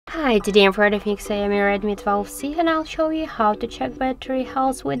Hi, today I'm reviewing Xiaomi Redmi 12C and I'll show you how to check battery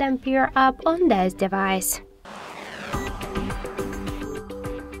health with Ampere app on this device.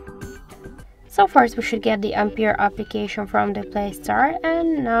 So first we should get the Ampere application from the Play Store,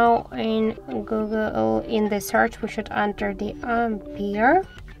 and now in Google in the search we should enter the Ampere.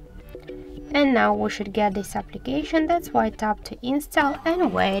 And now we should get this application. That's why tap to install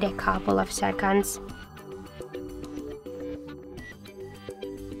and wait a couple of seconds.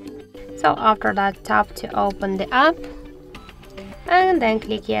 So after that, tap to open the app and then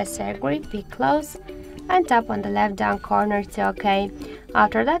click yes, I agree, pick close and tap on the left down corner to OK.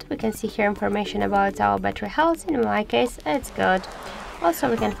 After that we can see here information about our battery health. In my case it's good. Also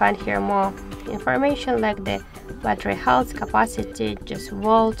we can find here more information like the battery health, capacity, just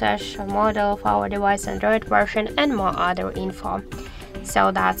voltage, model of our device, Android version and more other info.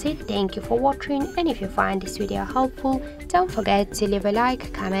 So that's it, thank you for watching, and if you find this video helpful, don't forget to leave a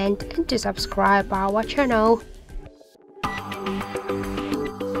like, comment and to subscribe our channel.